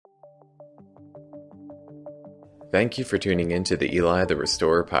Thank you for tuning in to the Eli the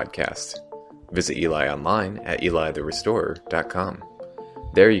Restorer podcast. Visit Eli online at elitherestorer.com.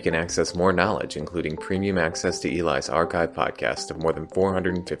 There you can access more knowledge, including premium access to Eli's archive podcast of more than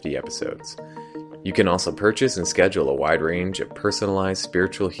 450 episodes. You can also purchase and schedule a wide range of personalized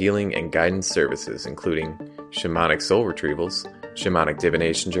spiritual healing and guidance services, including shamanic soul retrievals, shamanic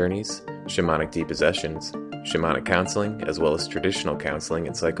divination journeys, shamanic depossessions, shamanic counseling, as well as traditional counseling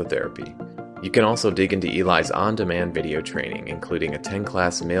and psychotherapy. You can also dig into Eli's on-demand video training, including a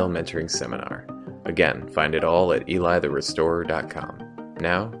 10-class male mentoring seminar. Again, find it all at elitherestorer.com.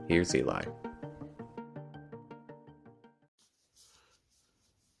 Now, here's Eli.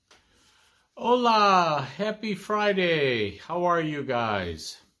 Hola! Happy Friday! How are you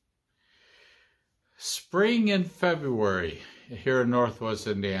guys? Spring in February here in Northwest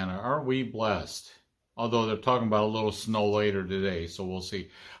Indiana. Aren't we blessed? Although they're talking about a little snow later today, so we'll see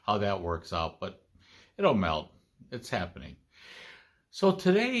how that works out. But it'll melt. It's happening. So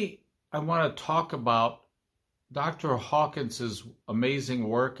today I want to talk about Dr. Hawkins's amazing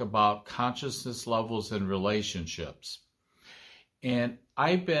work about consciousness levels in relationships. And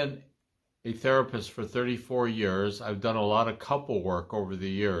I've been a therapist for 34 years. I've done a lot of couple work over the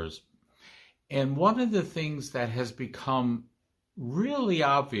years. And one of the things that has become really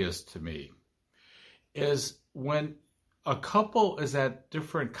obvious to me is when a couple is at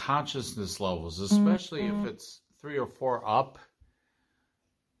different consciousness levels, especially if it's 3 or 4 up.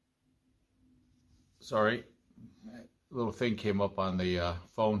 Sorry, a little thing came up on the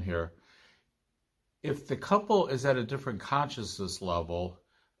phone here. If the couple is at a different consciousness level,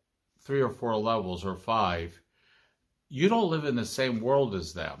 3 or 4 levels or 5, you don't live in the same world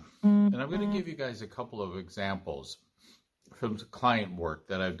as them. And I'm going to give you guys a couple of examples from client work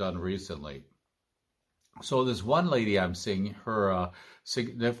that I've done recently. So this one lady I'm seeing, her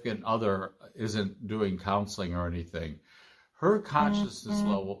significant other isn't doing counseling or anything. Her consciousness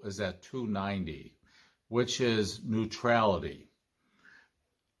level is at 290, which is neutrality.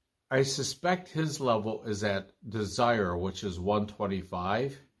 I suspect his level is at desire, which is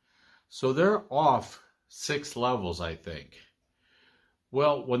 125. So they're off 6 levels, I think.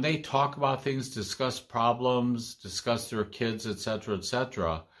 Well, when they talk about things, discuss problems, discuss their kids,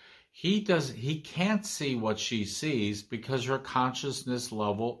 etc., he can't see what she sees because her consciousness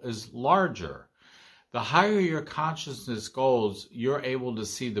level is larger. The higher your consciousness goes, you're able to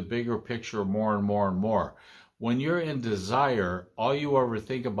see the bigger picture more and more and more. When you're in desire, all you ever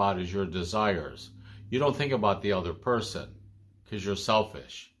think about is your desires. You don't think about the other person because you're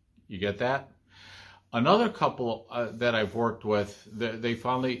selfish. You get that? Another couple that I've worked with, they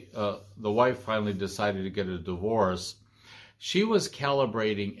finally, the wife finally decided to get a divorce. She was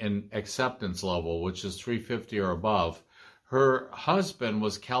calibrating in acceptance level, which is 350 or above. Her husband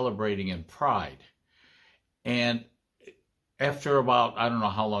was calibrating in pride. And after about, I don't know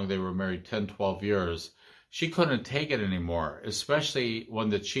how long they were married, 10, 12 years, she couldn't take it anymore, especially when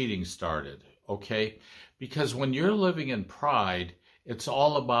the cheating started, okay? Because when you're living in pride, it's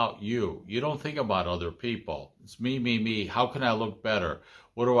all about you. You don't think about other people. It's me, me, me. How can I look better?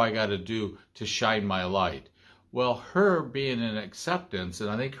 What do I got to do to shine my light? Well, her being in acceptance, and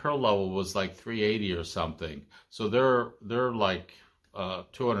I think her level was like 380 or something. So they're like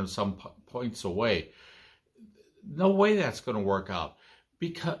 200 some points away. No way that's going to work out.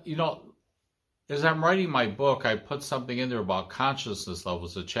 Because, as I'm writing my book, I put something in there about consciousness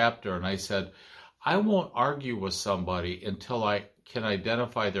levels, a chapter, and I said, I won't argue with somebody until I can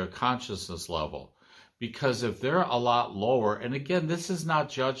identify their consciousness level. Because if they're a lot lower, and again, this is not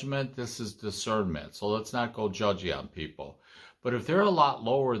judgment, this is discernment. So let's not go judgy on people. But if they're a lot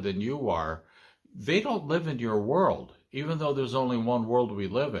lower than you are, they don't live in your world, even though there's only one world we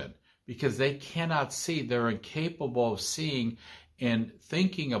live in. Because they cannot see, they're incapable of seeing and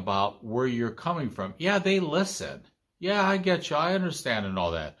thinking about where you're coming from. Yeah, they listen. Yeah, I get you, I understand and all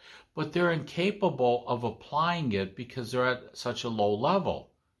that. But they're incapable of applying it because they're at such a low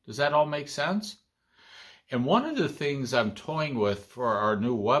level. Does that all make sense? And one of the things I'm toying with for our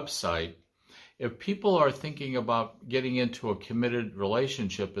new website, if people are thinking about getting into a committed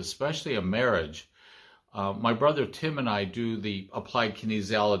relationship, especially a marriage, my brother Tim and I do the applied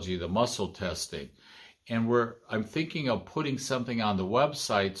kinesiology, the muscle testing. And I'm thinking of putting something on the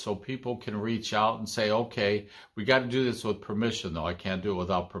website so people can reach out and say, okay, we got to do this with permission, though. I can't do it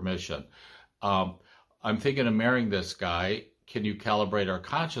without permission. I'm thinking of marrying this guy. Can you calibrate our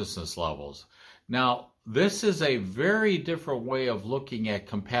consciousness levels? Now, this is a very different way of looking at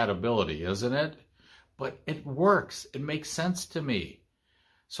compatibility, isn't it? But it works. It makes sense to me.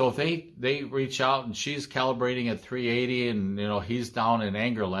 So if they reach out and she's calibrating at 380 and he's down in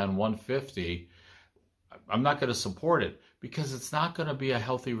Angerland 150, I'm not going to support it because it's not going to be a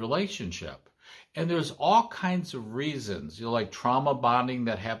healthy relationship. And there's all kinds of reasons, like trauma bonding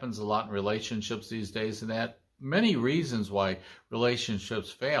that happens a lot in relationships these days, and that many reasons why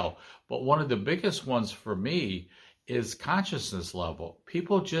relationships fail. But one of the biggest ones for me is consciousness level.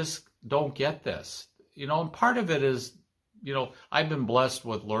 People just don't get this, and part of it is, I've been blessed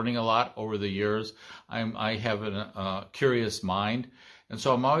with learning a lot over the years. I have a curious mind. And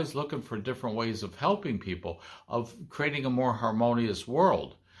so I'm always looking for different ways of helping people, of creating a more harmonious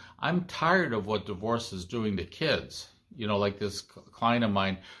world. I'm tired of what divorce is doing to kids. Like this client of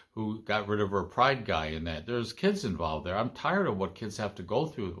mine who got rid of her pride guy in that. There's kids involved there. I'm tired of what kids have to go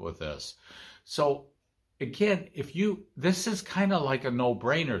through with this. So again, this is kind of like a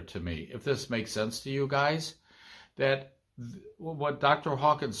no-brainer to me, if this makes sense to you guys, that what Dr.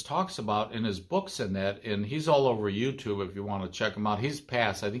 Hawkins talks about in his books and he's all over YouTube if you want to check him out. He's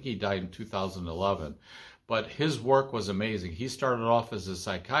passed. I think he died in 2011. But his work was amazing. He started off as a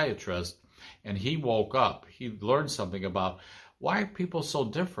psychiatrist, and he woke up. He learned something about why are people so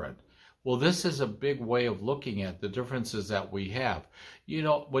different. Well, this is a big way of looking at the differences that we have.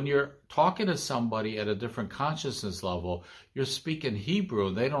 When you're talking to somebody at a different consciousness level, you're speaking Hebrew,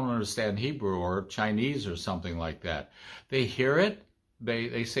 and they don't understand Hebrew or Chinese or something like that. They hear it,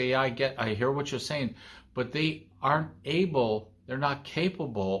 they say, yeah, I hear what you're saying, but they aren't able, they're not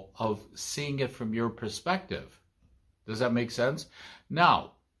capable of seeing it from your perspective. Does that make sense?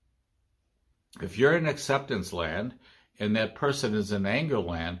 Now, if you're in acceptance land and that person is in anger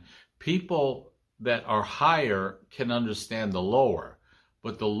land, people that are higher can understand the lower,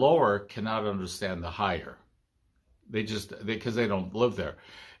 but the lower cannot understand the higher. Because they don't live there.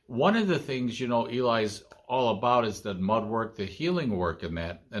 One of the things, Eli's all about is the mud work, the healing work in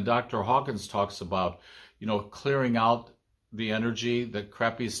that. And Dr. Hawkins talks about, clearing out the energy, the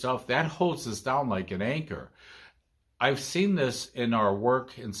crappy stuff. That holds us down like an anchor. I've seen this in our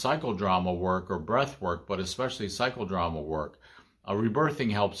work, in psychodrama work or breath work, but especially psychodrama work.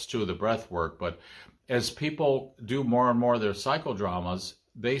 Rebirthing helps too, the breath work. But as people do more and more of their psychodramas,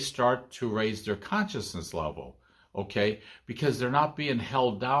 they start to raise their consciousness level, okay? Because they're not being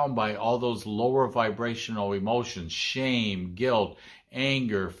held down by all those lower vibrational emotions, shame, guilt,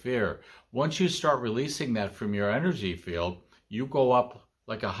 anger, fear. Once you start releasing that from your energy field, you go up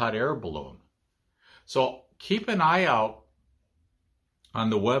like a hot air balloon. So keep an eye out on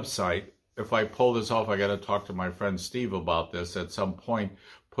the website. If I pull this off, I got to talk to my friend Steve about this at some point,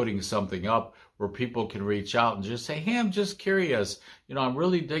 putting something up where people can reach out and just say, hey, I'm just curious. I'm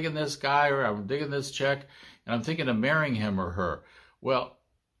really digging this guy or I'm digging this chick and I'm thinking of marrying him or her. Well,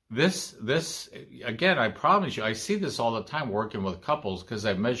 this again, I promise you, I see this all the time working with couples because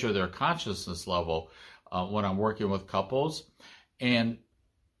I measure their consciousness level when I'm working with couples. And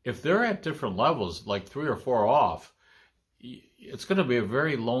if they're at different levels, like 3 or 4 off, it's going to be a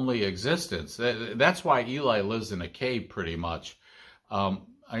very lonely existence. That's why Eli lives in a cave pretty much.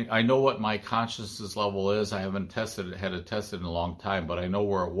 I know what my consciousness level is. I haven't had it tested in a long time, but I know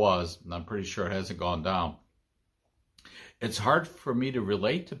where it was, and I'm pretty sure it hasn't gone down. It's hard for me to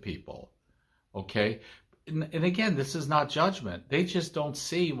relate to people, okay? And again, this is not judgment. They just don't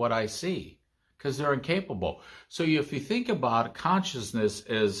see what I see because they're incapable. So if you think about it, consciousness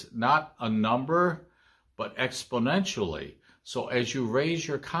is not a number, but exponentially. So as you raise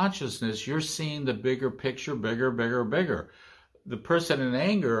your consciousness, you're seeing the bigger picture, bigger, bigger, bigger. The person in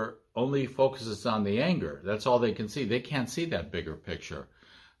anger only focuses on the anger. That's all they can see. They can't see that bigger picture.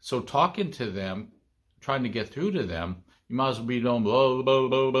 So talking to them, trying to get through to them, you might as well be doing blah, blah,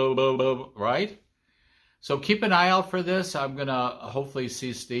 blah, blah, blah, blah, right? So keep an eye out for this. I'm going to hopefully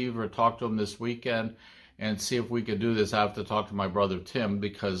see Steve or talk to him this weekend and see if we can do this. I have to talk to my brother Tim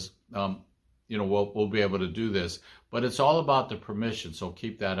because we'll be able to do this. But it's all about the permission, so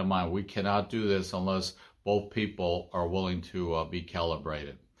keep that in mind. We cannot do this unless both people are willing to be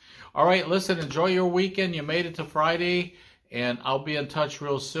calibrated. All right, listen, enjoy your weekend. You made it to Friday, and I'll be in touch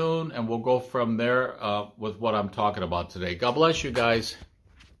real soon, and we'll go from there with what I'm talking about today. God bless you guys.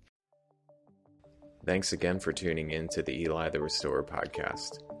 Thanks again for tuning in to the Eli the Restorer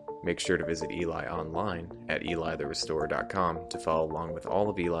podcast. Make sure to visit Eli online at elitherestorer.com to follow along with all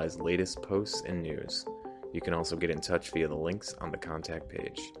of Eli's latest posts and news. You can also get in touch via the links on the contact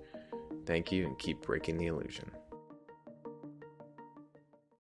page. Thank you and keep breaking the illusion.